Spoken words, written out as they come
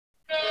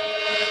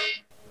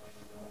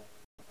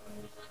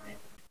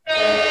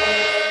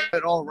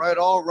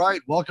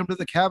right. Welcome to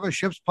the Cavas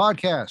Ships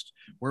Podcast,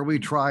 where we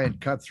try and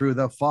cut through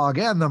the fog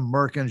and the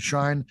murk and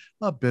shine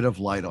a bit of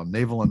light on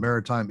naval and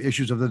maritime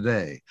issues of the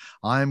day.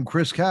 I'm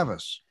Chris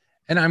Cavas.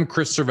 And I'm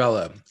Chris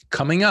Cervello.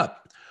 Coming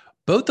up,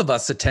 both of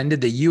us attended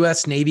the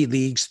U.S. Navy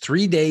League's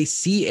 3-day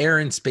Sea, Air,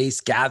 and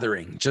Space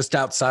gathering just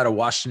outside of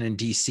Washington,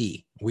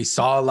 D.C. We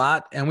saw a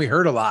lot and we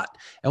heard a lot,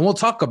 and we'll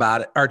talk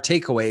about our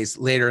takeaways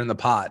later in the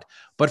pod.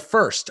 But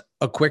first,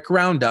 a quick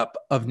roundup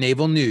of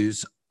naval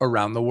news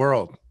around the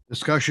world.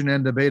 Discussion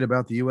and debate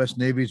about the U.S.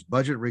 Navy's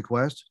budget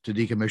request to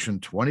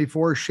decommission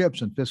 24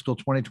 ships in fiscal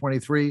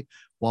 2023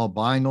 while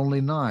buying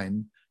only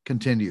 9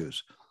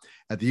 continues.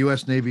 At the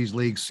U.S. Navy's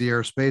League Sea,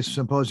 Air, Space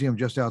Symposium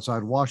just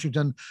outside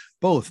Washington,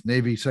 both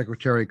Navy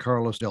Secretary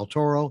Carlos Del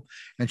Toro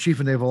and Chief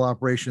of Naval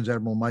Operations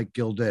Admiral Mike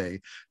Gilday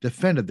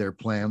defended their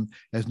plan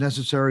as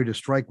necessary to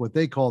strike what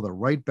they call the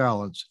right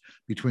balance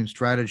between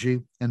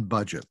strategy and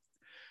budget.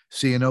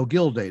 CNO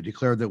Gilday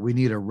declared that we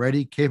need a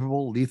ready,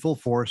 capable, lethal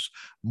force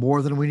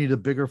more than we need a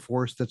bigger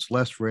force that's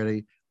less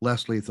ready,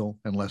 less lethal,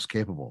 and less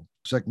capable.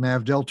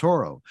 SecNav Del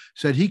Toro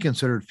said he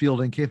considered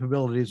fielding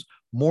capabilities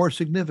more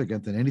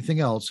significant than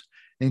anything else,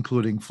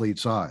 including fleet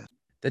size.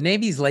 The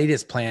Navy's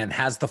latest plan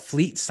has the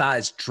fleet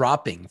size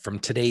dropping from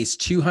today's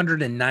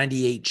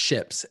 298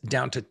 ships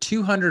down to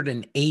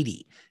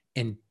 280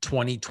 in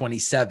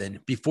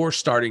 2027 before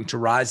starting to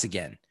rise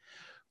again.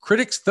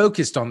 Critics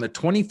focused on the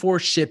 24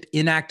 ship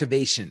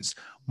inactivations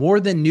more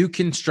than new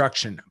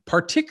construction,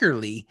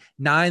 particularly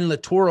 9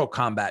 littoral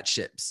combat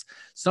ships,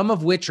 some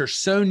of which are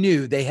so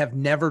new they have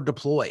never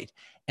deployed,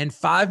 and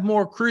 5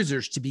 more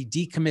cruisers to be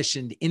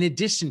decommissioned in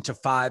addition to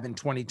 5 in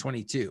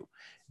 2022.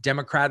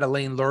 Democrat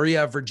Elaine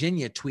Luria of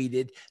Virginia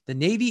tweeted, "The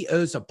Navy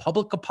owes a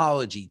public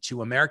apology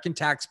to American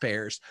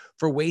taxpayers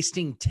for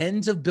wasting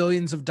tens of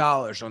billions of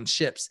dollars on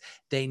ships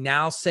they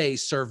now say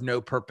serve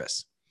no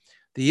purpose."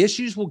 The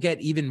issues will get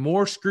even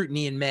more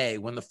scrutiny in May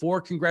when the 4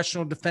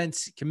 congressional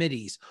defense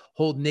committees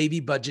hold Navy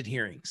budget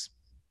hearings.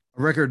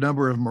 A record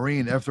number of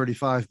Marine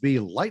F-35B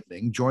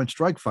Lightning Joint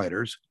Strike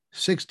Fighters,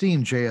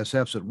 16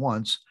 JSFs at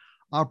once,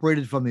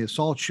 operated from the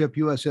assault ship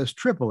USS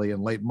Tripoli in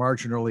late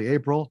March and early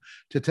April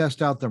to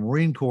test out the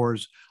Marine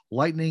Corps'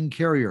 Lightning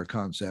carrier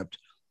concept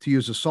to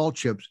use assault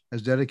ships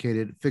as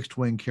dedicated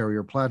fixed-wing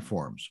carrier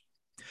platforms.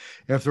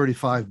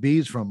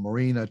 F-35Bs from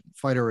Marine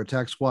Fighter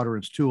Attack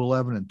Squadrons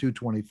 211 and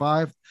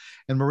 225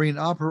 and Marine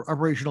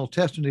Operational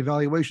Test and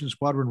Evaluation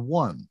Squadron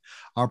 1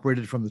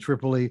 operated from the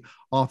Tripoli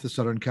off the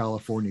Southern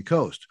California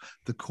coast.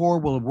 The Corps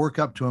will work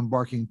up to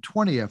embarking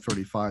 20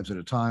 F-35s at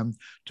a time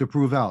to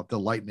prove out the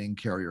Lightning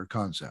carrier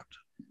concept.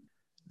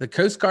 The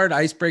Coast Guard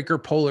icebreaker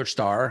Polar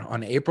Star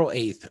on April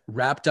 8th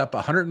wrapped up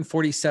a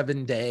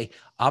 147-day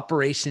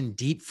Operation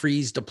Deep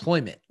Freeze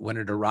deployment when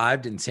it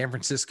arrived in San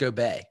Francisco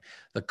Bay.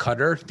 The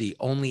cutter, the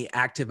only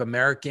active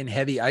American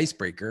heavy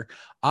icebreaker,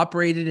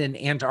 operated in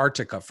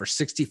Antarctica for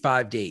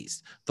 65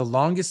 days, the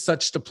longest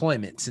such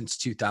deployment since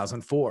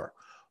 2004.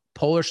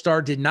 Polar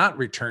Star did not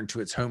return to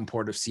its home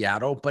port of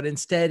Seattle, but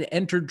instead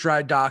entered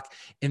dry dock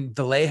in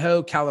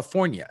Vallejo,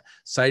 California,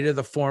 site of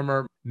the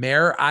former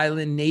Mare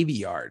Island Navy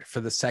Yard,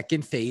 for the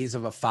second phase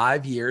of a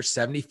 5-year,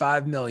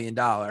 $75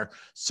 million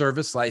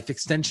service life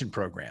extension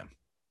program.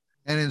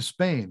 And in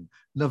Spain,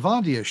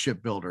 Navantia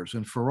shipbuilders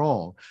in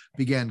Ferrol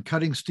began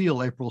cutting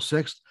steel April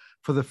 6th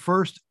for the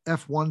first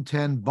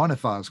F-110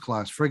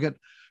 Bonifaz-class frigate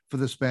for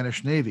the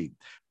Spanish Navy.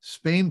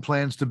 Spain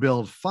plans to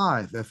build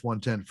 5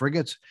 F-110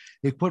 frigates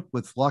equipped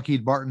with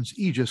Lockheed Martin's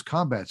Aegis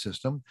combat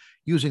system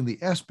using the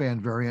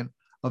S-band variant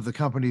of the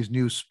company's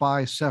new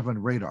Spy-7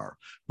 radar,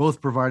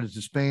 both provided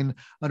to Spain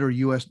under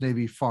U.S.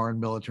 Navy foreign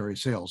military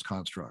sales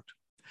construct.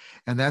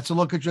 And that's a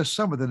look at just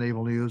some of the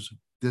naval news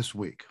this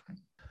week.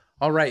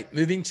 All right,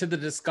 moving to the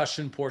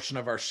discussion portion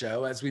of our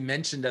show. As we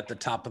mentioned at the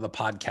top of the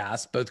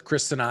podcast, both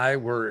Chris and I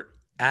were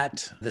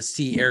at the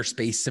Sea, Air,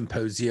 Space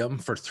Symposium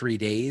for 3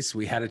 days.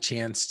 We had a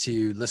chance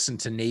to listen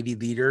to Navy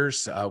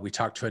leaders. We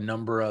talked to a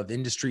number of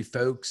industry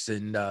folks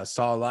and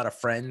saw a lot of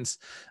friends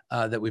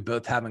that we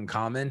both have in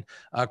common.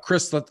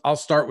 Chris, I'll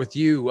start with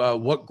you.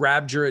 What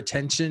grabbed your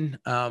attention?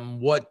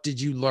 What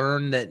did you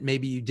learn that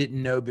maybe you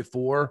didn't know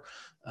before?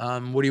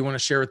 What do you want to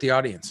share with the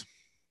audience?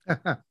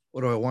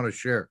 What do I want to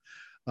share?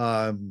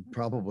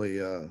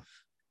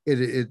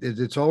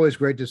 It's always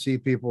great to see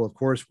people, of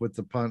course, with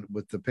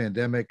the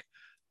pandemic.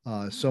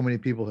 So many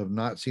people have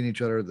not seen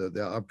each other.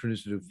 The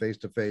opportunities to do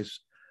face-to-face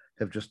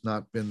have just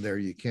not been there.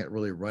 You can't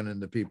really run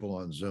into people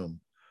on Zoom.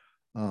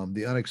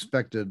 The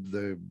unexpected,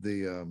 the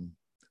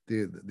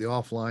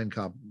offline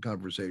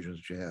conversations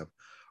that you have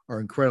are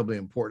incredibly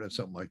important at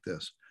something like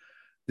this.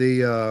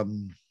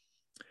 The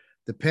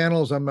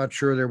panels, I'm not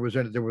sure there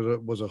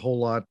was a whole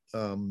lot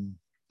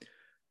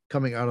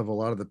coming out of a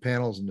lot of the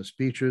panels and the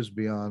speeches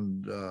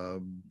beyond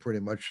pretty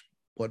much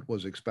what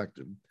was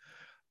expected.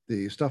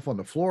 The stuff on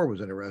the floor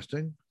was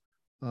interesting.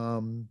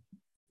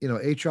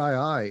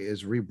 HII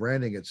is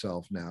rebranding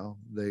itself now.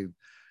 They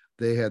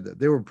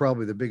were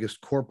probably the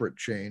biggest corporate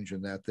change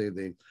in that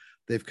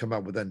they've come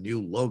out with a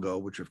new logo,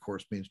 which of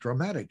course means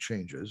dramatic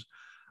changes.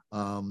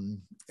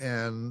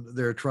 And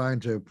they're trying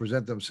to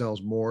present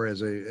themselves more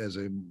as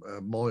a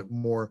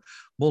more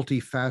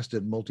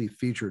multifaceted,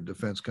 multi-featured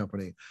defense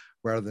company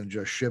rather than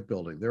just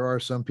shipbuilding. There are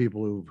some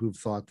people who've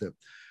thought that,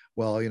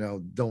 well,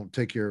 don't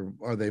take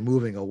are they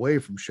moving away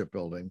from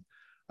shipbuilding?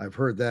 I've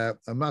heard that.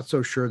 I'm not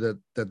so sure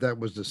that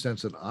was the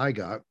sense that I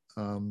got.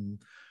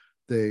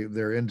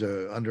 They're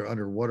into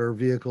underwater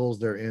vehicles.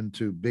 They're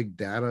into big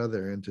data.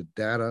 They're into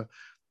data.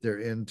 They're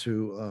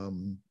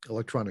into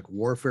electronic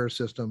warfare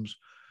systems,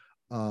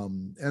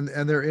 and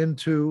they're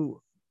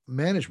into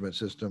management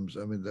systems.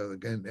 I mean,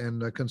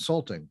 and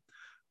consulting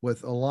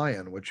with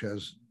Alion, which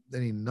has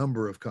any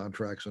number of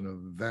contracts in a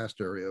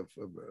vast area of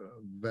a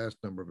vast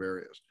number of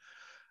areas.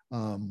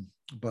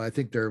 But I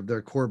think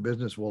their core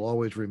business will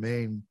always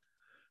remain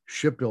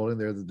shipbuilding.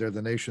 They're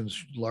the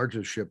nation's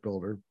largest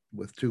shipbuilder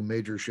with two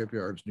major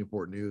shipyards,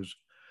 Newport News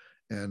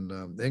and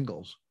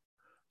Ingalls.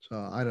 So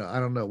I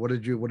don't know. What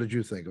did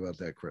you think about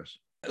that, Chris?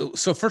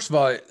 So first of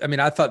all, I mean,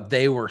 I thought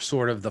they were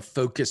sort of the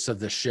focus of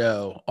the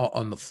show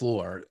on the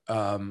floor. There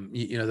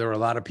were a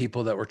lot of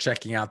people that were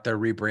checking out their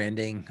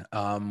rebranding.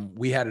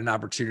 We had an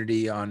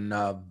opportunity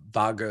on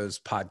Vago's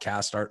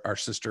podcast, our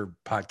sister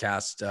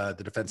podcast,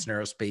 the Defense and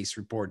Aerospace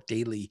Report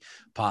Daily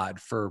Pod,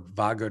 for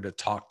Vago to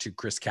talk to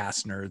Chris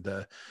Kastner,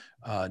 the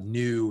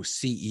new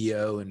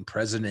CEO and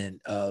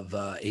president of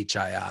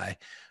HII.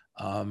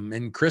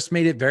 And Chris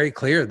made it very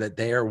clear that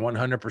they are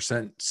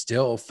 100%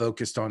 still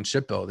focused on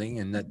shipbuilding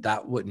and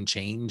that wouldn't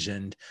change.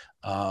 And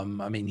I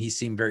mean, he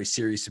seemed very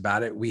serious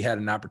about it. We had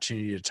an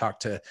opportunity to talk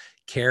to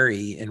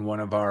Carrie in one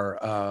of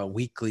our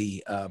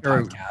weekly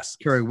podcasts.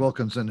 Carrie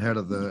Wilkinson, head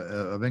of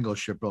Ingalls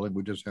Shipbuilding.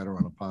 We just had her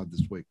on a pod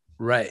this week.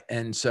 Right.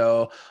 And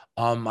so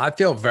I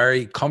feel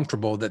very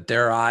comfortable that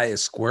their eye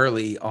is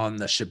squarely on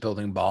the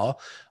shipbuilding ball.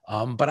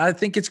 But I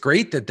think it's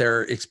great that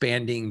they're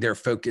expanding their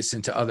focus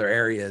into other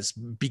areas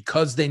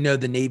because they know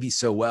the Navy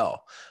so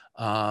well.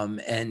 I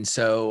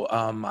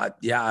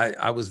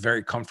was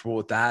very comfortable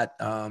with that.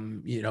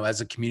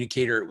 As a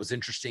communicator, it was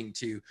interesting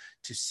to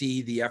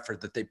see the effort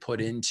that they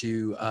put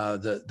into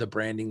the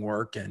branding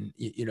work and,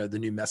 the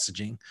new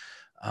messaging.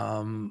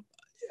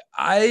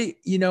 I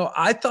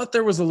thought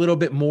there was a little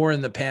bit more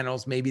in the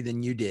panels maybe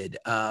than you did.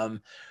 I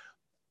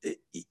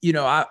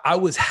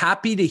was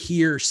happy to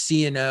hear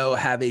CNO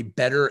have a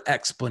better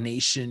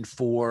explanation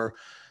for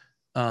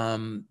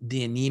the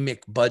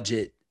anemic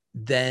budget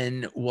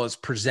than was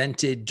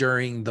presented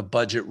during the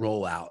budget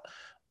rollout.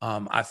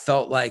 I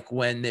felt like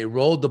when they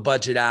rolled the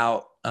budget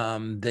out,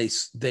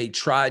 they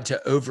tried to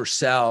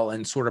oversell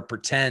and sort of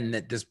pretend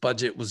that this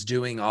budget was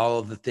doing all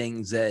of the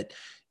things that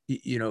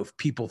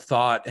people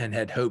thought and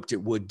had hoped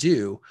it would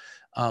do.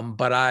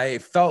 But I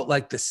felt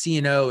like the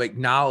CNO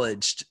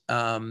acknowledged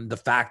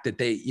the fact that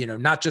they,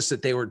 not just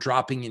that they were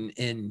dropping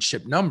in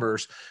ship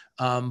numbers,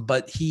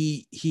 but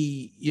he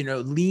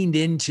leaned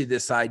into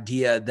this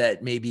idea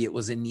that maybe it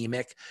was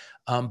anemic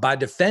by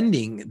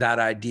defending that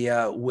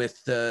idea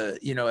with the,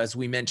 as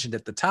we mentioned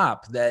at the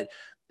top, that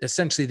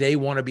essentially they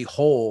want to be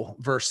whole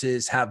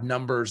versus have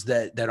numbers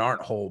that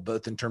aren't whole,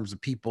 both in terms of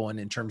people and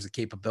in terms of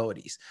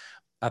capabilities.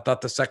 I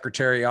thought the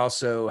secretary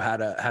also had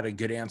a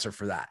good answer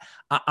for that.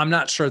 I'm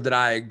not sure that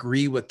I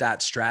agree with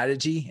that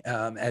strategy.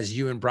 As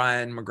you and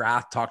Brian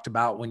McGrath talked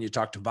about when you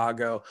talked to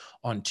Vago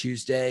on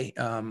Tuesday,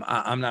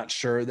 I'm not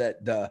sure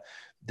that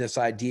this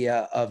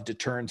idea of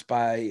deterrence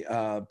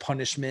by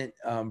punishment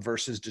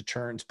versus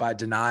deterrence by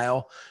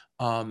denial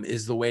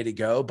is the way to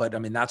go. But I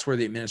mean, that's where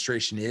the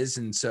administration is.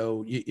 And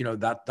so,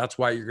 that's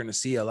why you're going to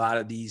see a lot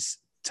of these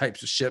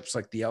types of ships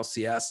like the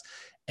LCS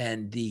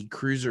and the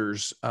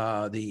cruisers,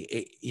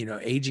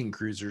 aging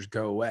cruisers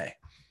go away.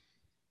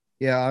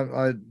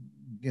 Yeah,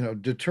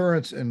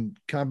 deterrence and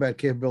combat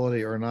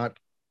capability are not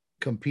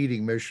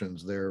competing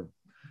missions. They're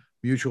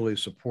mutually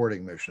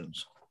supporting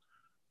missions.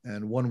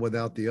 And one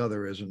without the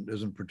other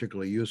isn't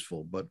particularly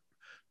useful. But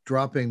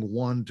dropping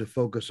one to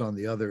focus on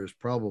the other is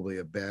probably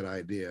a bad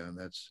idea. And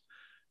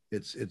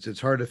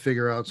it's hard to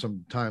figure out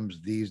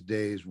sometimes these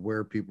days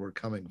where people are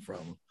coming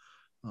from.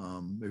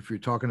 If you're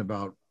talking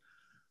about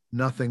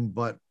nothing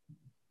but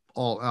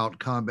all out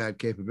combat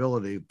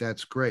capability,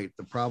 that's great.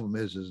 The problem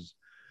is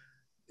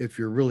if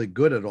you're really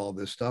good at all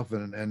this stuff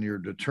and your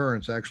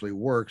deterrence actually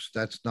works,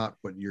 that's not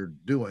what you're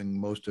doing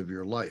most of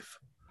your life.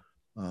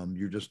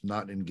 You're just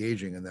not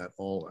engaging in that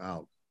all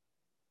out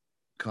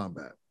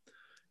combat.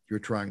 You're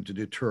trying to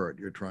deter it.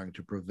 You're trying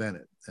to prevent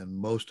it. And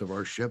most of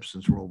our ships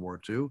since World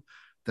War II,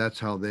 that's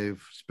how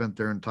they've spent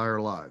their entire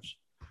lives,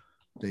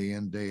 day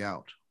in, day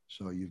out.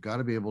 So you've got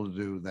to be able to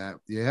do that.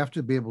 You have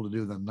to be able to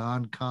do the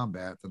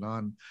non-combat,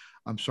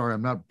 I'm sorry,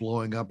 I'm not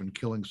blowing up and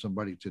killing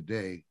somebody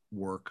today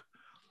work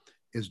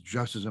is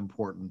just as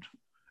important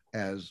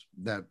as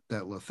that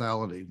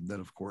lethality that,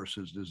 of course,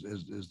 is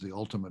the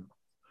ultimate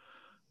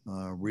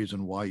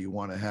reason why you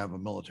want to have a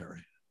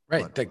military.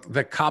 Right. But,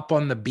 the cop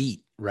on the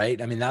beat,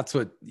 right? I mean, that's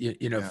what,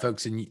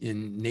 folks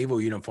in naval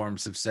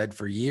uniforms have said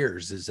for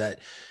years, is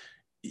that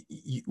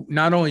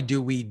not only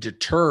do we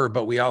deter,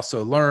 but we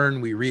also learn,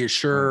 we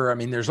reassure. Right. I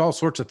mean, there's all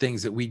sorts of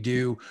things that we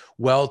do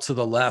well to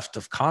the left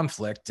of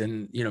conflict.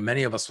 And,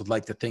 many of us would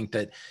like to think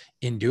that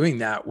in doing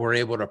that, we're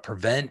able to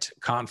prevent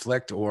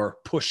conflict or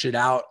push it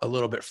out a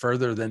little bit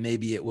further than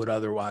maybe it would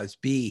otherwise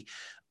be.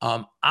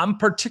 I'm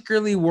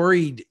particularly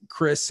worried,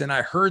 Chris, and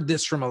I heard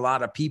this from a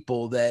lot of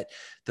people, that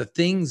the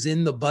things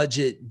in the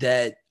budget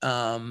that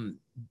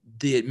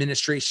the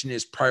administration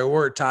is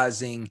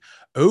prioritizing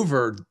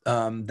over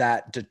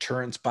that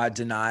deterrence by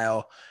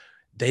denial,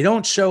 they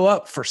don't show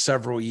up for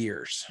several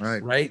years.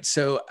 Right.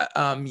 So,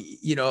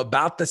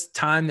 about this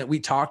time that we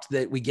talked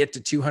that we get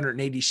to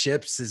 280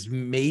 ships is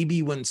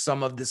maybe when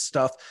some of this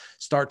stuff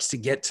starts to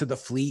get to the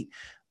fleet.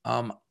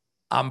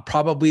 I'm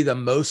probably the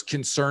most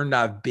concerned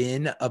I've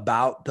been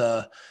about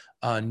the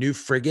new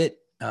frigate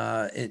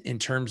in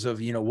terms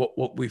of,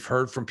 what we've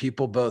heard from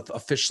people, both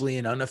officially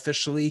and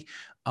unofficially.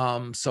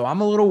 So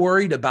I'm a little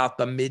worried about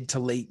the mid to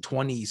late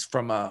 20s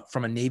from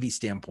a Navy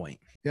standpoint.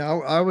 Yeah,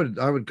 I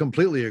would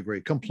completely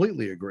agree.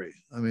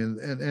 I mean,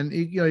 and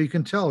you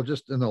can tell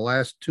just in the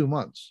last 2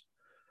 months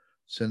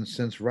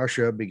since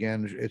Russia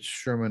began its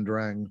Sherman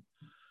Drang,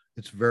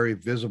 it's very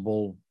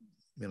visible.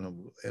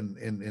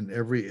 In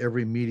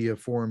every media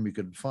forum you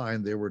could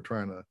find, they were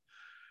trying to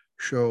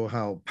show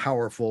how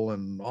powerful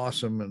and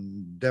awesome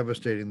and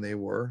devastating they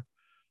were.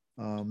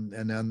 And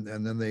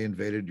then they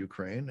invaded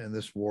Ukraine, and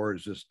this war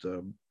is just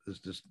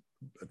this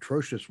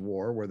atrocious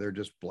war where they're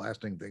just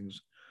blasting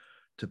things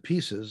to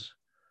pieces.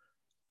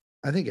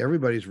 I think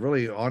everybody's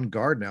really on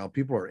guard now.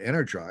 People are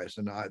energized,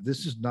 and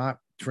this is not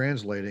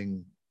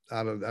translating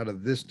out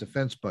of this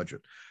defense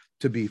budget.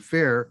 To be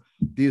fair,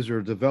 these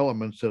are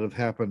developments that have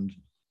happened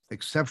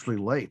exceptionally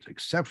late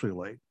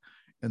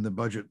in the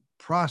budget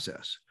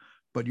process.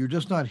 But you're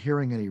just not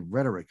hearing any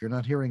rhetoric. You're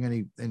not hearing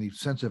any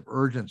sense of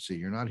urgency.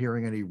 You're not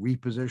hearing any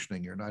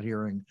repositioning.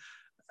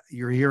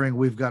 You're hearing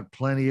we've got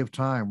plenty of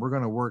time. We're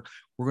going to work.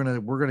 We're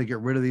going to get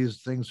rid of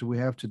these things that we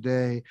have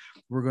today.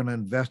 We're going to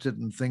invest it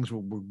in things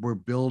we're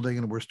building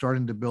and we're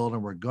starting to build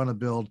and we're going to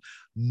build,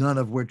 none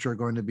of which are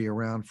going to be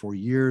around for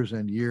years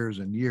and years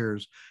and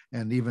years.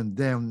 And even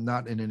then,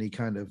 not in any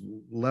kind of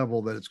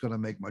level that it's going to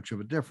make much of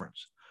a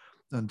difference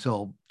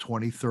until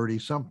 2030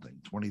 something,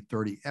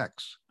 2030X.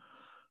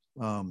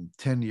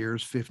 10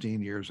 years,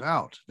 15 years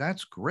out.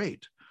 That's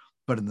great.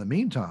 But in the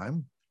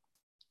meantime,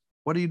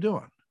 what are you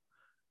doing?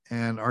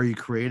 And are you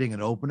creating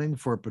an opening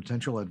for a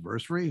potential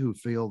adversary who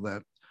feel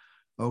that,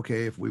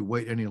 okay, if we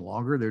wait any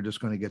longer, they're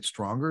just going to get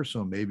stronger.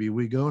 So maybe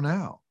we go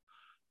now.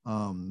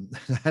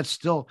 It's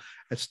still,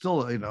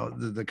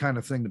 the kind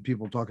of thing that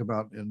people talk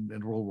about in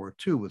World War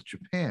II with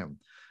Japan.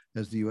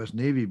 As the U.S.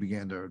 Navy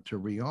began to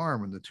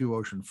rearm, and the two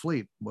ocean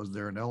fleet, was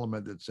there an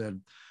element that said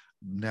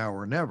now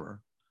or never?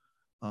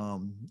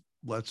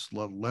 Let's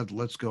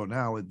go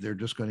now. They're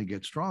just going to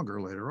get stronger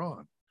later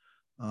on.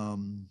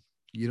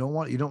 You don't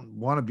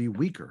want to be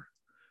weaker,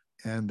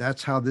 and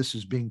that's how this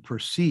is being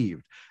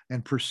perceived.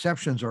 And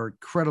perceptions are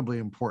incredibly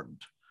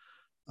important.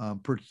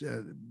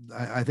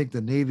 I think the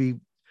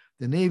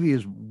Navy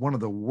is one of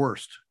the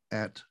worst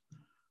at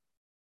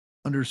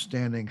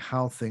understanding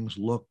how things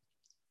look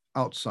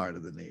outside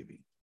of the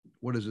Navy.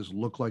 What does this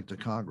look like to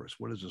Congress?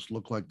 What does this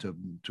look like to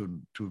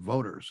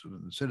voters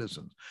and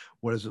citizens?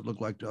 What does it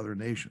look like to other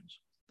nations?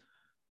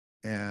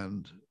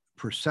 And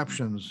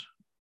perceptions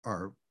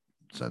are,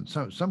 in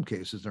some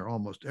cases, they're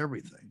almost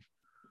everything.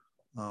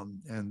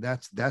 And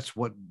that's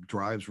what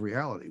drives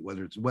reality.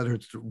 Whether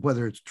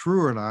it's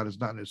true or not is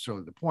not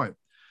necessarily the point.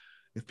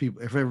 If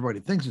everybody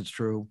thinks it's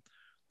true,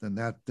 then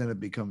it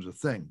becomes a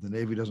thing. The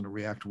Navy doesn't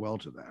react well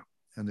to that.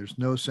 And there's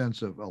no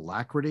sense of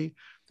alacrity.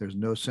 There's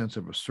no sense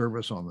of a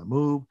service on the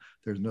move.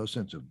 There's no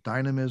sense of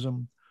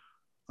dynamism.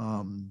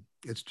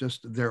 It's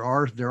just there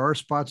are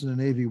spots in the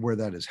Navy where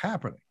that is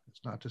happening. It's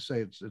not to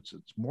say it's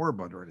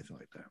moribund or anything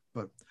like that.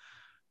 But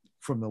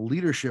from the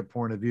leadership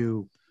point of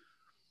view,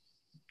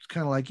 it's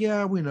kind of like,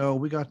 yeah, we know,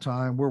 we got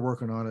time, we're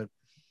working on it.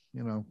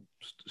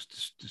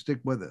 Stick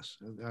with us.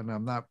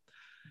 And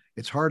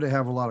it's hard to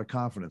have a lot of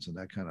confidence in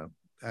that kind of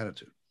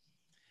attitude.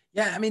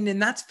 Yeah, I mean, and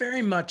that's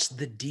very much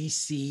the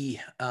DC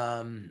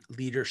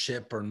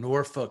leadership or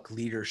Norfolk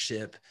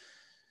leadership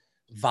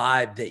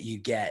vibe that you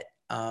get.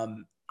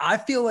 I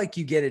feel like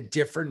you get a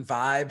different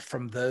vibe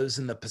from those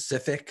in the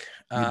Pacific.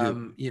 I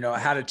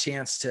had a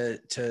chance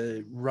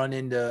to run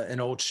into an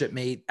old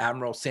shipmate,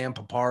 Admiral Sam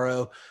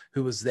Paparo,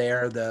 who was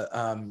there,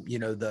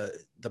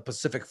 the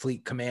Pacific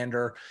Fleet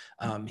commander.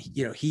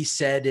 He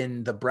said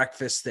in the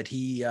breakfast that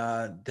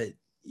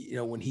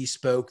when he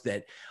spoke,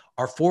 that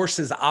our force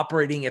is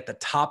operating at the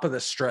top of the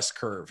stress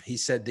curve. He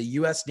said the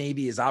U.S.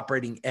 Navy is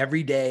operating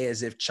every day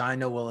as if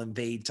China will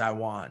invade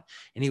Taiwan.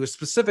 And he was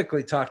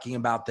specifically talking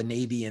about the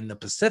Navy in the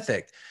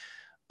Pacific.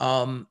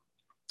 That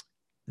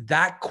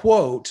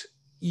quote,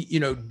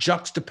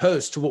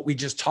 juxtaposed to what we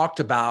just talked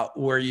about,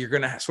 where you're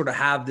going to sort of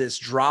have this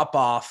drop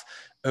off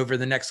over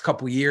the next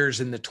couple of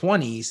years in the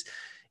 20s.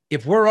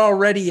 If we're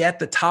already at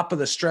the top of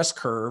the stress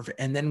curve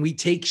and then we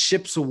take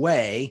ships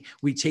away,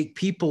 we take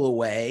people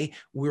away,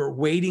 we're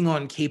waiting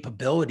on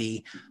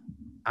capability,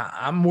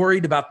 I'm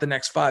worried about the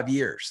next 5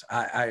 years.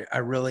 I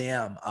really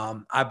am.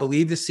 I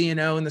believe the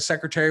CNO and the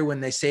secretary when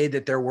they say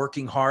that they're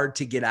working hard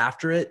to get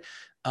after it.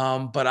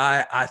 But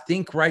I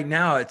think right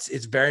now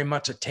it's very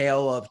much a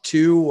tale of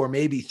two or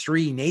maybe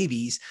three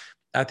navies.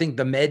 I think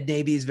the Med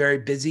Navy is very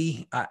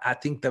busy. I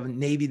think the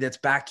Navy that's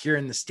back here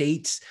in the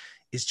States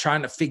is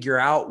trying to figure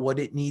out what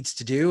it needs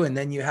to do. And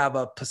then you have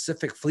a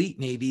Pacific Fleet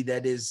Navy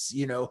that is,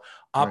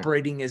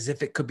 operating as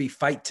if it could be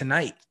fight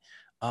tonight.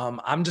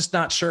 I'm just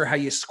not sure how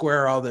you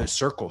square all those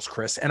circles,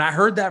 Chris. And I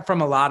heard that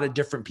from a lot of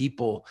different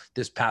people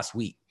this past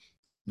week.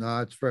 No,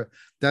 it's fair.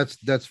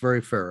 That's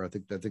very fair. I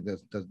think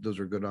those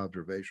are good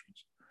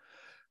observations.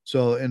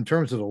 So in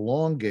terms of the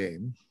long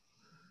game,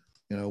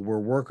 we're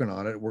working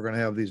on it. We're going to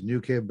have these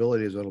new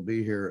capabilities that'll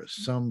be here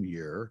some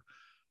year.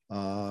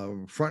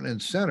 Front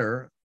and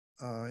center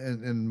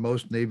in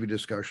most Navy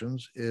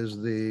discussions is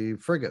the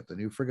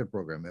new frigate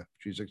program,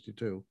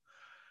 FG-62.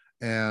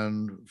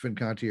 And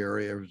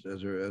Fincantieri,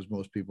 as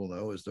most people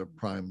know, is the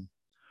prime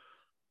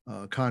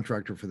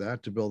contractor for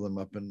that to build them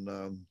up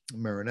in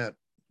Marinette.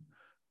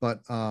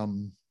 But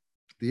the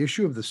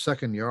issue of the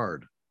second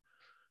yard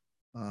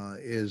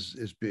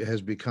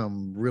has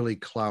become really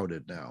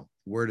clouded now.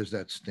 Where does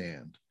that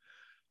stand?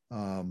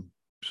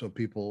 So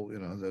people,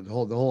 the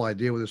whole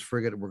idea with this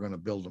frigate, we're going to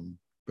build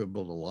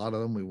a lot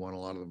of them. We want a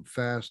lot of them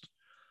fast.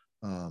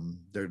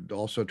 They're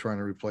also trying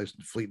to replace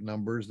the fleet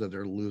numbers that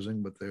they're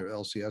losing, but their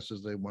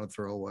LCSs they want to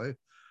throw away,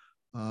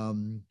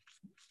 and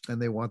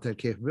they want that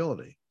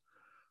capability.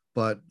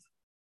 But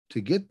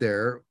to get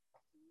there,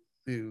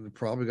 you're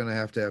probably going to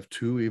have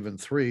 2, even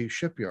 3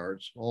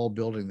 shipyards all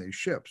building these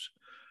ships.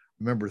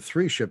 Remember,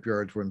 3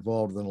 shipyards were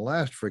involved in the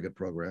last frigate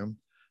program,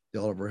 the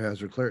Oliver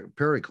Hazard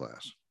Perry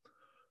class.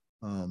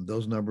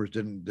 Those numbers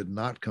did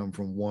not come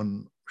from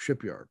one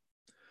shipyard,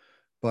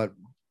 but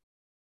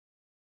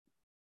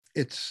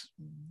it's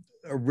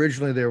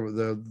originally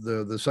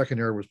the second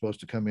yard was supposed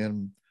to come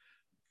in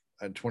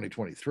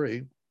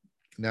 2023.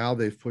 Now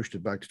they've pushed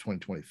it back to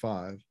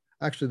 2025.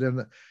 Actually,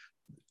 then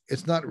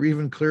it's not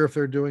even clear if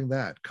they're doing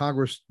that.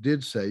 Congress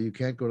did say you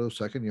can't go to the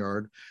second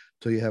yard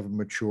till you have a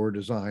mature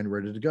design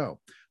ready to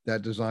go.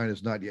 That design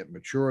is not yet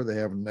mature. They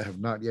have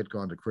not yet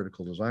gone to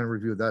critical design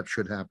review. That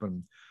should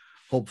happen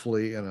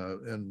hopefully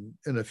in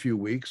a few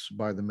weeks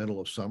by the middle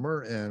of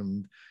summer.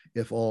 And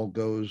if all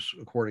goes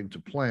according to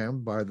plan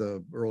by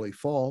the early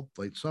fall,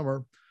 late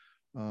summer,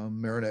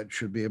 Marinette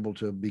should be able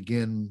to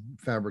begin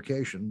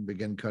fabrication,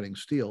 begin cutting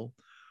steel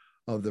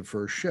of the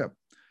first ship.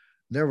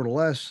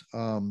 Nevertheless,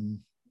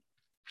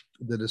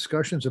 the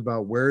discussions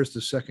about where's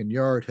the second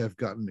yard have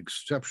gotten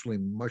exceptionally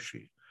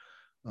mushy,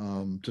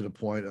 to the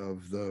point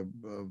of the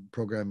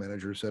program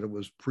manager said it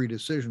was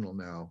pre-decisional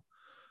now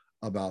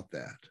about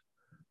that.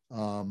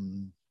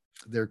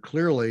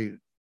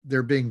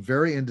 They're being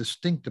very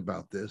indistinct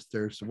about this.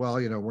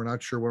 We're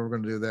not sure when we're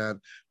going to do that.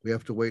 We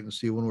have to wait and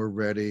see when we're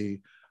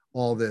ready,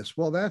 all this.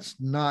 Well, that's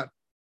not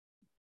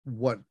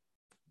what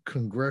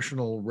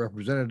congressional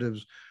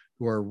representatives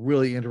who are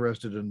really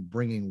interested in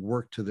bringing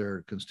work to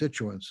their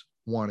constituents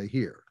want to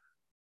hear.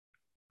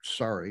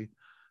 Sorry,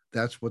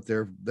 that's what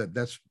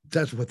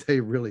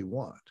they really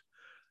want.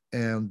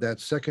 And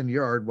that second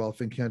yard, while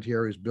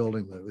Fincantieri is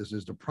building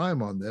is the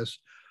prime on this,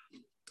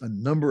 a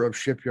number of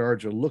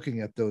shipyards are looking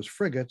at those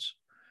frigates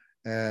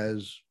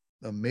as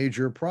a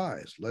major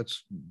prize.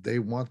 They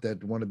want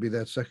to be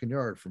that second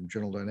yard, from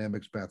General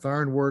Dynamics Bath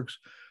Iron Works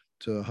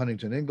to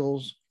Huntington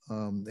Ingalls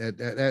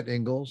at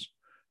Ingalls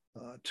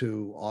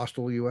to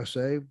Austal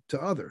USA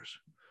to others.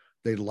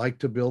 They'd like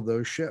to build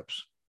those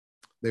ships.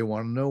 They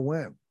want to know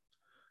when.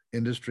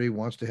 Industry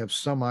wants to have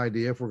some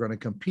idea if we're going to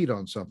compete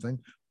on something.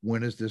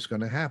 When is this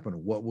going to happen?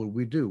 What would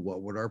we do?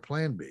 What would our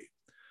plan be?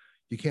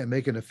 You can't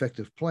make an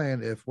effective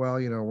plan if,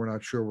 we're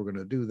not sure we're going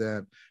to do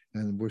that,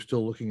 and we're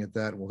still looking at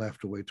that, and we'll have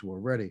to wait till we're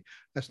ready.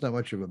 That's not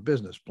much of a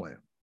business plan.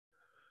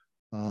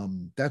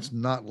 That's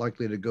not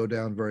likely to go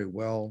down very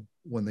well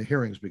when the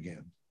hearings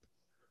begin.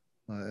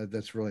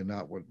 That's really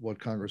not what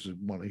Congress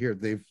want to hear.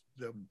 They've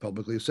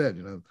publicly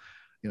said,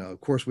 of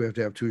course we have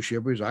to have 2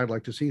 shipyards. I'd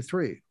like to see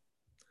 3.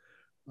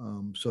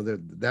 So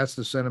that's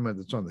the sentiment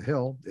that's on the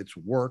Hill. It's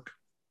work.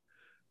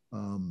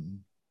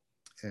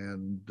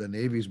 And the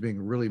Navy's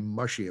being really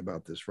mushy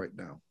about this right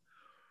now.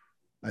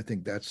 I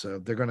think that's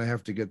they're going to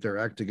have to get their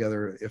act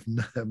together. If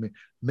not,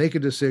 make a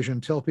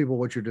decision, tell people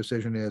what your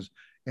decision is,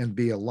 and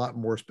be a lot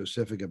more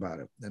specific about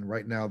it. And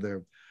right now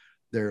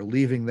they're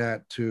leaving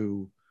that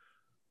to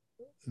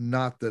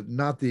not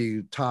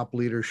the top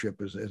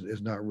leadership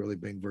is not really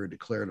being very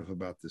declarative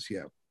about this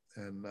yet.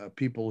 And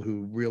people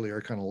who really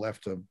are kind of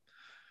left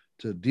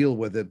to deal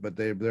with it, but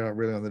they're not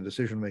really on the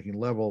decision-making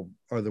level,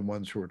 are the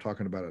ones who are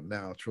talking about it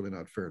now. It's really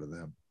not fair to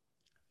them.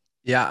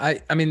 Yeah.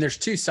 I mean, there's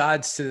 2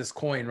 sides to this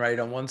coin, right?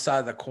 On one side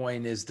of the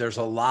coin is there's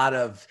a lot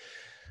of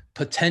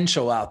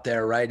potential out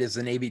there, right? As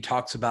the Navy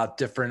talks about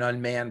different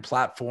unmanned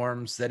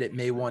platforms that it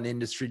may want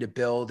industry to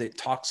build. It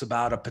talks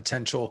about a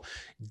potential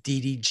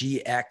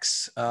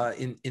DDGX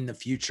in the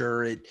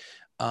future.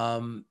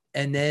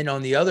 And then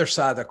on the other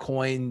side of the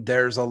coin,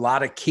 there's a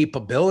lot of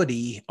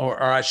capability,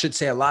 or I should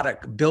say, a lot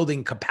of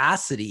building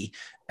capacity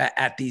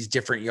at these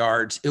different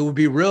yards. It would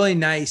be really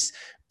nice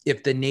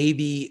if the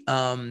Navy,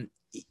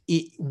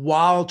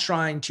 while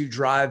trying to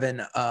drive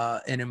an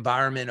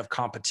environment of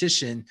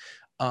competition,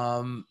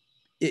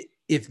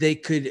 if they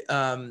could,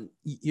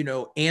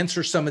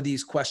 answer some of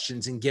these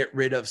questions and get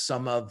rid of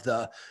some of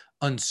the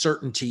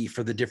uncertainty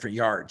for the different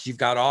yards. You've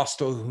got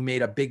Austal, who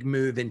made a big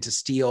move into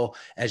steel,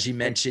 as you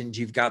mentioned.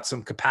 You've got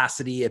some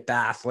capacity at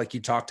Bath, like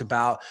you talked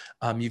about.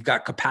 You've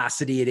got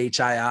capacity at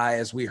HII,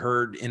 as we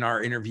heard in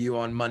our interview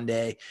on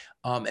Monday.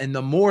 And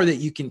the more that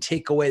you can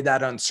take away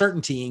that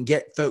uncertainty and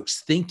get folks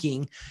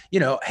thinking,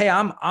 hey,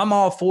 I'm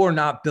all for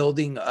not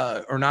building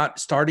or not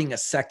starting a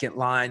second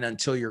line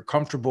until you're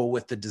comfortable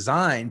with the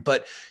design.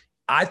 But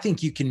I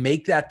think you can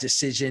make that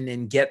decision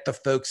and get the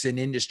folks in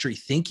industry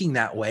thinking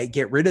that way,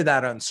 get rid of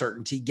that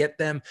uncertainty, get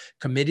them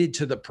committed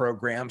to the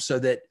program so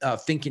that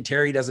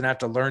Fincantieri doesn't have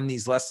to learn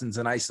these lessons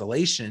in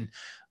isolation.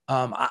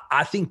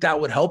 I think that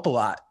would help a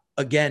lot.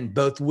 Again,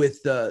 both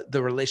with the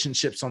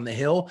relationships on the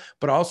Hill,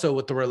 but also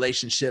with the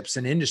relationships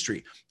in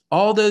industry.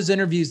 All those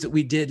interviews that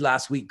we did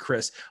last week,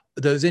 Chris,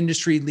 those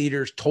industry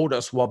leaders told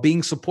us, while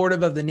being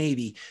supportive of the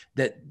Navy,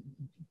 that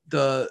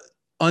the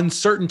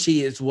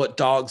uncertainty is what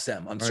dogs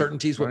them.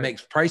 Uncertainty is what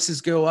makes prices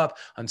go up.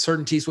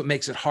 Uncertainty is what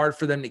makes it hard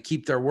for them to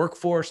keep their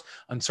workforce.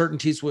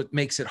 Uncertainty is what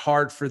makes it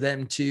hard for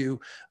them to,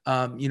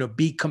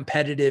 be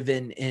competitive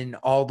in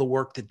all the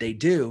work that they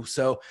do.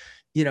 So,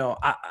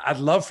 I'd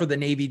love for the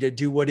Navy to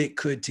do what it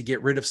could to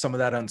get rid of some of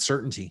that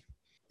uncertainty.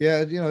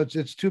 Yeah,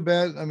 it's too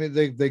bad. I mean,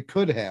 they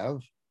could have.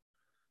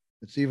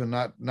 It's even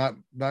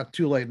not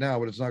too late now,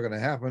 but it's not going to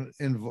happen.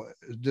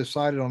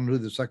 Decided on who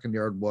the second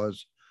yard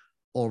was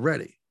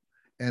already,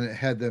 and it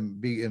had them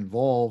be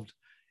involved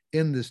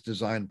in this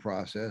design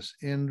process,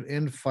 in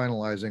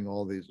finalizing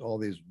all these.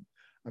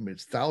 I mean,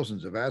 it's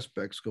thousands of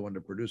aspects go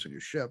into producing a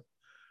ship.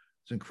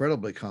 It's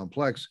incredibly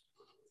complex.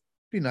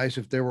 It'd be nice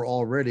if they were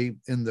already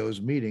in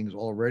those meetings,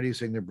 already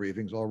seeing the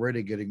briefings,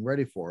 already getting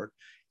ready for it,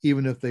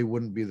 even if they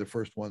wouldn't be the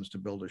first ones to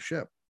build a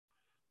ship.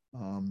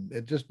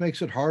 It just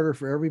makes it harder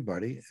for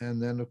everybody.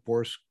 And then, of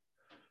course,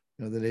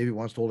 the Navy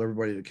wants to hold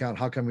everybody to account.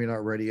 How come you're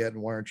not ready yet?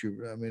 And why aren't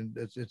you? I mean,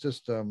 it's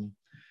just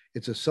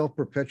it's a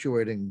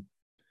self-perpetuating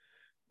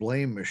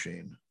blame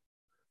machine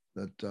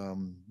that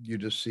you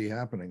just see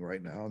happening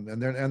right now,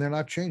 and they're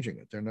not changing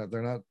it.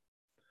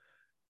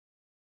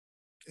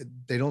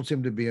 They don't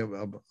seem to be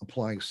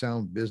applying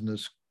sound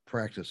business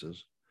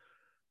practices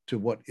to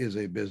what is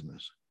a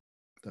business.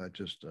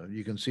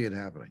 You can see it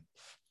happening.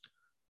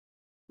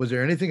 Was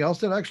there anything else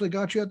that actually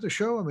got you at the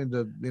show? I mean,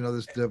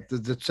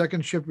 the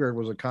second shipyard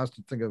was a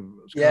constant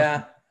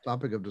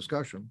topic of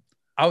discussion.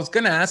 I was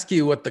going to ask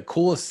you what the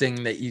coolest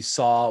thing that you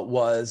saw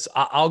was.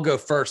 I'll go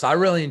first. I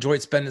really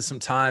enjoyed spending some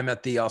time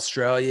at the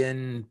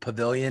Australian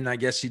pavilion, I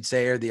guess you'd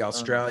say, or the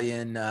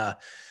Australian,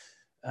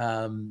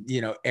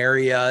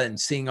 area, and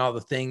seeing all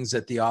the things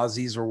that the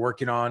Aussies were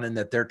working on and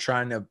that they're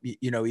trying to,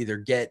 either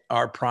get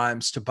our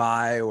primes to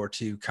buy or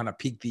to kind of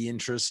pique the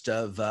interest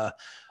of the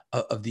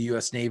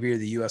U.S. Navy or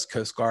the U.S.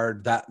 Coast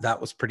Guard. That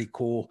was pretty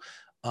cool.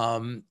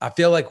 I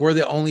feel like we're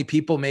the only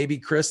people, maybe,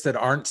 Chris, that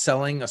aren't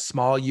selling a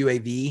small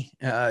UAV.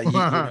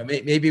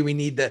 Maybe we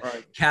need the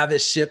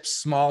Cavis ship's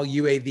small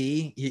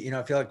UAV.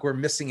 I feel like we're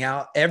missing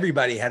out.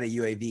 Everybody had a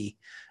UAV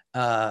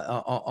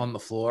on the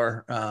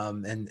floor.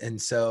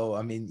 And so,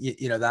 I mean,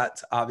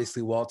 that's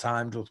obviously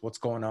well-timed with what's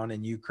going on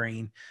in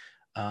Ukraine.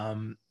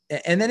 And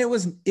then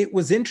it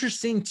was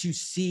interesting to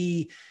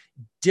see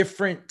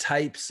different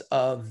types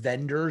of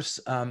vendors.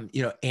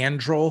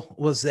 Anduril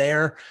was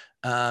there.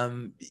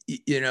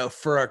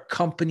 For a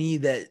company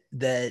that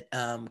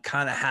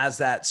kind of has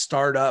that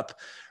startup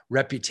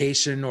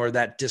reputation or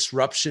that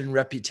disruption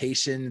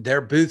reputation,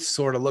 their booth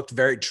sort of looked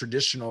very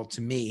traditional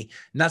to me.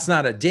 And that's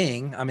not a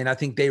ding. I mean, I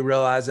think they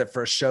realize that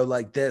for a show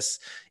like this,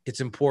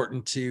 it's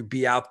important to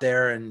be out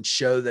there and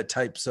show the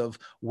types of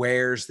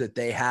wares that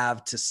they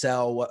have to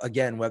sell,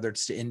 again, whether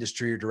it's to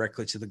industry or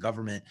directly to the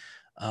government.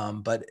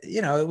 But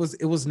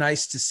it was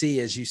nice to see,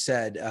 as you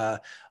said,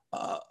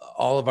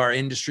 all of our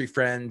industry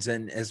friends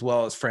and as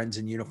well as friends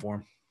in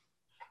uniform.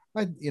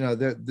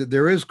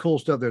 There is cool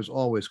stuff. There's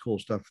always cool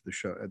stuff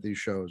at these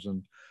shows.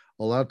 And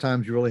a lot of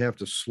times you really have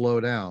to slow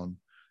down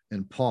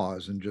and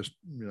pause and just,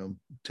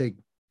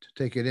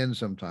 take it in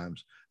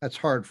sometimes. That's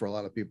hard for a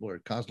lot of people who are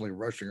constantly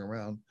rushing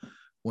around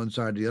one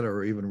side to the other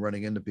or even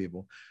running into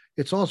people.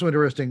 It's also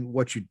interesting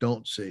what you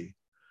don't see.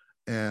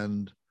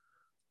 And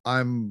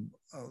I'm,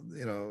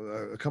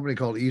 a company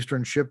called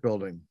Eastern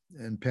Shipbuilding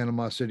in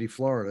Panama City,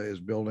 Florida,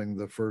 is building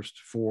the first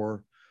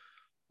 4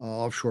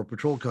 offshore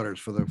patrol cutters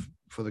for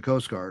the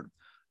Coast Guard.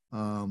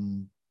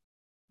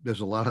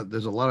 There's a lot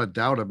of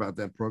doubt about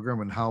that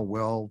program and how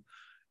well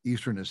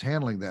Eastern is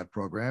handling that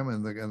program,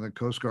 and the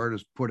Coast Guard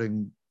is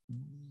putting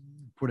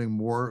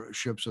more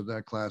ships of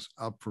that class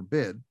up for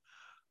bid.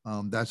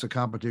 That's a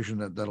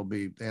competition that'll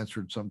be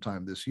answered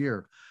sometime this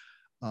year.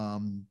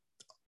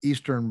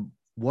 Eastern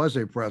was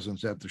a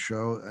presence at the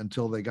show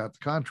until they got the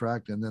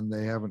contract, and then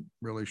they haven't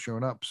really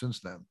shown up since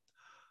then.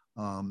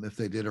 If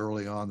they did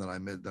early on, that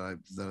I'm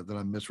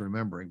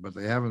misremembering, but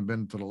they haven't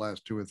been to the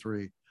last 2 or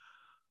 3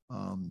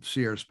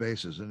 Sierra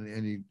Spaces,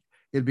 and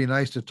it'd be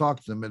nice to talk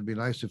to them. It'd be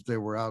nice if they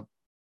were out,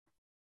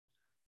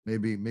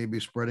 maybe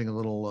spreading a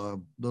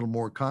little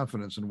more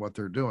confidence in what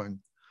they're doing,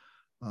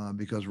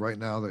 because right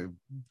now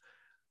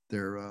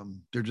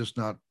they're just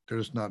not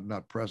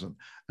present.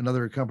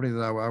 Another company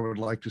that I would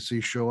like to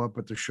see show up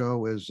at the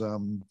show is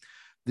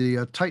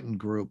the Titan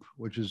Group,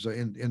 which is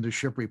into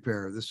ship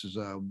repair. This is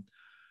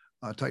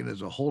Titan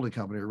is a holding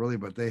company, really,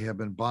 but they have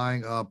been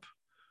buying up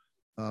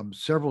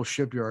several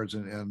shipyards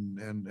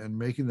and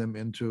making them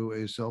into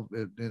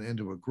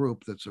a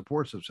group that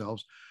supports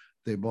themselves.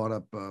 They bought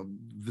up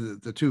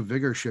the 2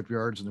 Vigor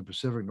shipyards in the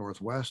Pacific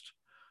Northwest,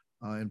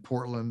 in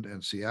Portland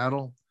and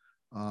Seattle,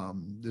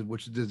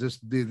 which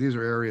these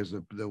are areas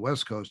that the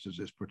West Coast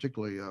is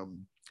particularly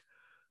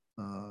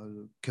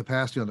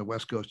capacity on the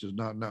West Coast is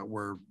not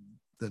where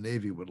the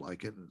Navy would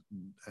like it.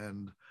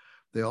 And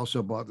they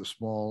also bought the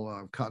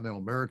small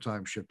Continental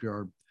Maritime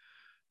shipyard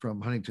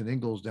from Huntington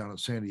Ingalls down in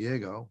San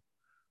Diego.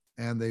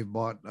 And they've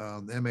bought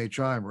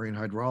MHI, Marine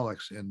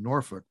Hydraulics, in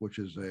Norfolk, which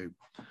is a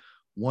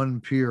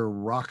 1-pier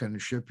rocking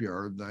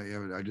shipyard.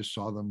 I just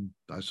saw them.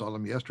 I saw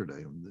them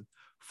yesterday.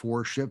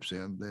 4 ships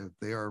in.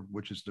 They are,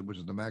 which is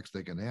the max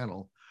they can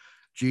handle.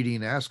 GD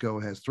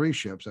NASSCO has 3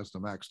 ships. That's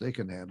the max they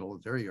can handle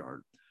at their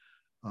yard.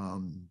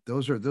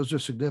 Those are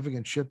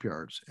significant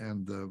shipyards,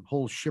 and the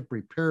whole ship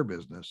repair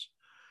business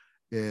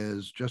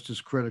is just as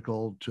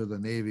critical to the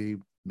Navy,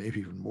 maybe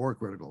even more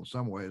critical in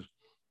some ways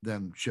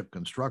than ship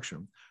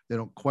construction. They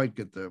don't quite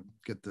get the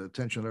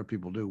attention other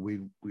people do.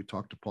 We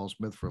talked to Paul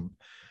Smith from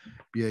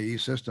BAE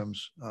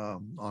Systems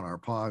on our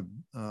pod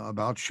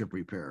about ship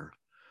repair,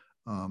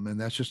 and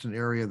that's just an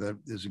area that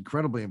is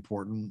incredibly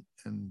important.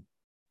 And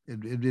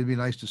it'd be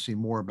nice to see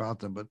more about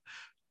them. But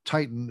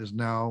Titan is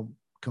now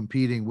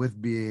competing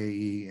with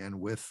BAE and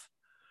with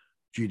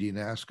GD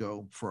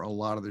NASSCO for a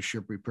lot of the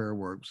ship repair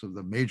work. So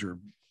the major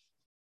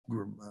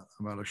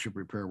amount of ship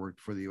repair work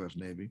for the U.S.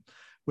 Navy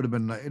would have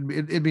been.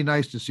 It'd be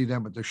nice to see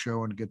them at the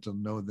show and get to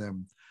know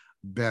them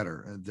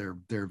better. And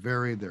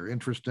they're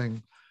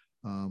interesting.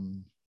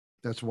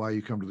 That's why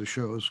you come to the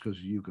shows, because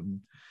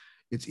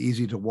it's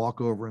easy to walk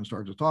over and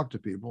start to talk to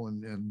people,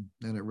 and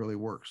it really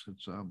works.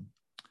 It's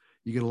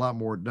you get a lot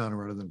more done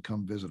rather than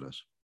come visit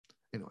us.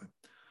 Anyway,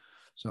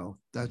 so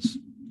that's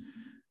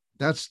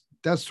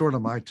sort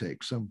of my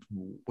take.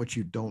 What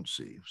you don't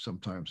see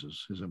sometimes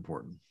is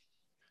important.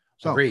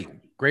 So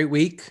great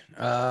week,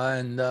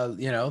 and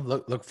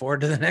look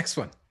forward to the next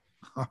one.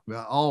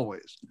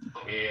 Always.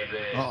 Hear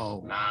this.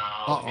 Uh-oh.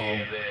 Now Uh-oh.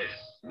 hear this.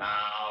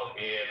 Now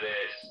hear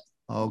this.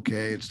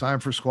 Okay, it's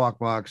time for Squawk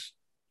Box.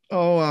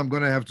 Oh, I'm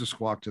going to have to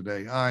squawk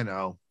today. I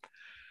know.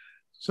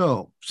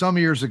 So some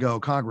years ago,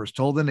 Congress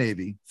told the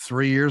Navy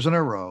 3 years in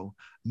a row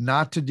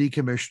not to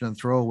decommission and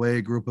throw away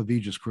a group of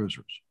Aegis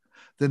cruisers.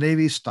 The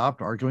Navy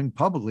stopped arguing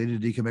publicly to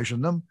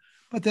decommission them,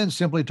 but then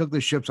simply took the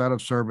ships out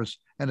of service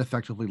and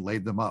effectively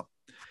laid them up,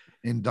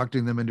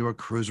 inducting them into a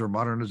cruiser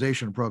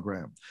modernization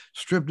program,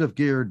 stripped of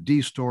gear,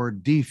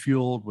 destored,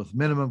 defueled, with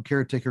minimum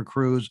caretaker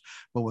crews,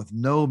 but with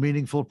no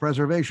meaningful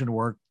preservation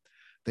work.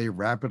 They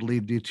rapidly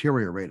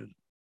deteriorated.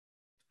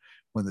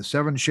 When the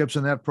 7 ships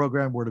in that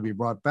program were to be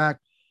brought back,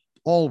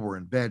 all were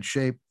in bad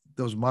shape.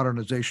 Those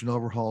modernization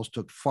overhauls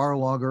took far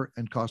longer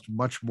and cost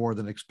much more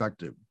than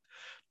expected.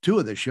 2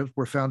 of the ships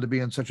were found to be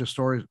in such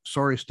a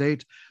sorry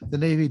state, the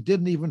Navy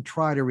didn't even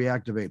try to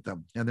reactivate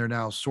them, and they're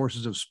now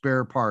sources of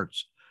spare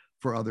parts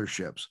for other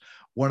ships.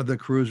 One of the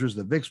cruisers,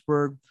 the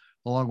Vicksburg,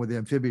 along with the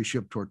amphibious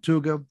ship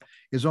Tortuga,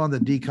 is on the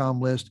decom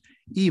list,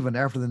 even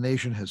after the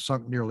nation has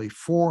sunk nearly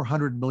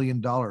 $400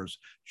 million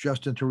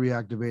just into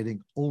reactivating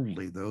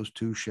only those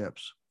 2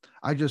 ships.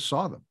 I just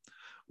saw them.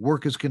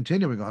 Work is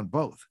continuing on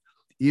both,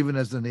 even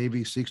as the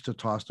Navy seeks to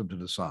toss them to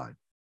the side.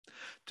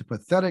 The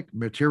pathetic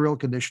material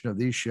condition of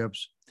these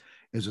ships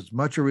is as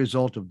much a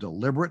result of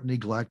deliberate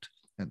neglect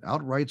and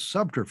outright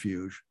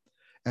subterfuge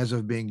as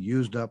of being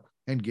used up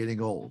and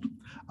getting old.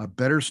 A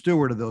better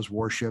steward of those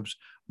warships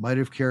might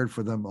have cared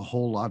for them a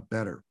whole lot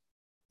better.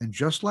 And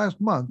just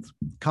last month,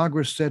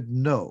 Congress said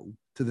no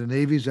to the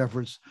Navy's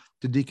efforts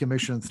to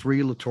decommission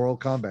 3 littoral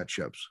combat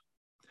ships.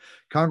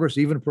 Congress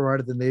even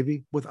provided the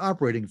Navy with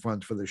operating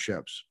funds for the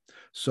ships.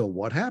 So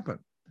what happened?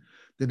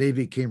 The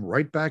Navy came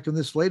right back in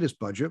this latest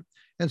budget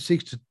and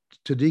seeks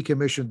to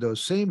decommission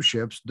those same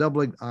ships,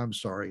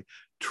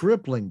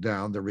 tripling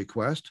down the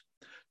request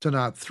to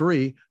not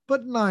 3,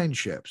 but 9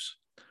 ships.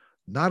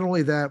 Not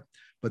only that,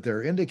 but there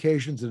are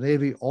indications the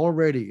Navy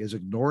already is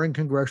ignoring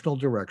congressional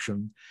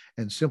direction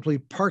and simply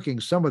parking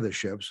some of the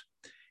ships,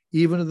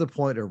 even to the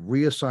point of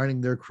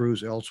reassigning their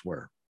crews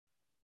elsewhere.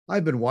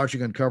 I've been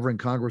watching and covering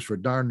Congress for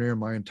darn near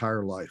my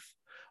entire life.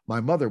 My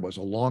mother was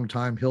a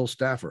longtime Hill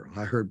staffer.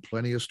 I heard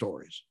plenty of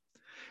stories.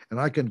 And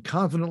I can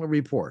confidently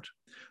report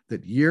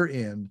that year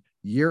in,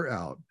 year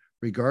out,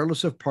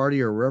 regardless of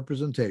party or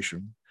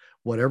representation,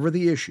 whatever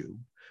the issue,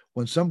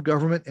 when some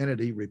government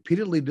entity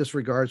repeatedly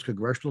disregards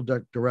congressional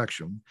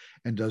direction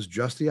and does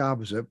just the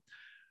opposite,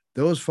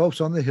 Those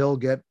folks on the Hill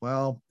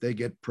they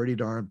get pretty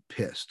darn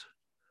pissed.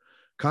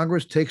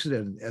 Congress takes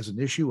it as an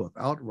issue of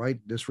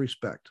outright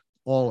disrespect,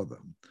 all of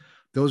them.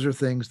 Those are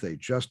things they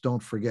just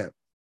don't forget.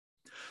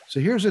 So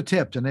here's a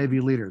tip to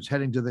Navy leaders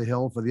heading to the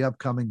Hill for the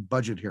upcoming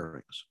budget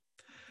hearings.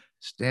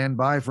 Stand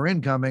by for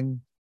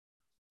incoming.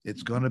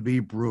 It's going to be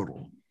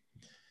brutal.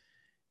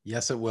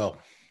 Yes, it will.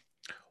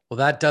 Well,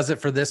 that does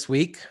it for this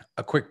week.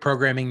 A quick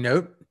programming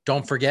note.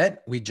 Don't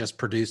forget, we just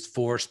produced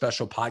 4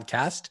 special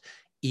podcasts,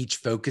 each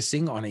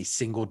focusing on a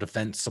single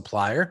defense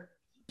supplier.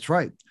 That's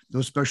right.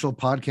 Those special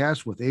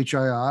podcasts with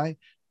HII,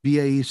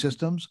 BAE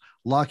Systems,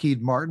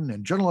 Lockheed Martin,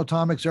 and General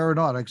Atomics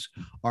Aeronautics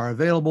are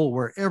available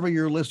wherever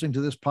you're listening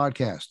to this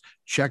podcast.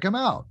 Check them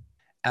out.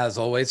 As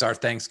always, our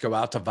thanks go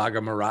out to Vaga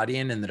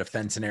Muradian and the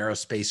Defense and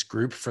Aerospace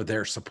Group for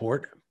their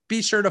support.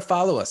 Be sure to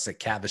follow us at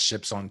Cavis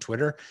Ships on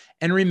Twitter.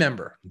 And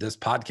remember, this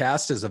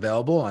podcast is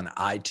available on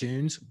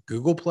iTunes,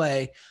 Google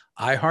Play,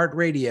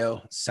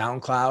 iHeartRadio,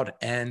 SoundCloud,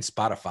 and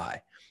Spotify.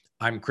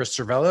 I'm Chris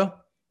Cervello.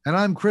 And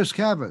I'm Chris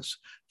Cavis.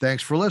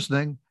 Thanks for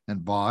listening,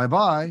 and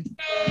bye-bye.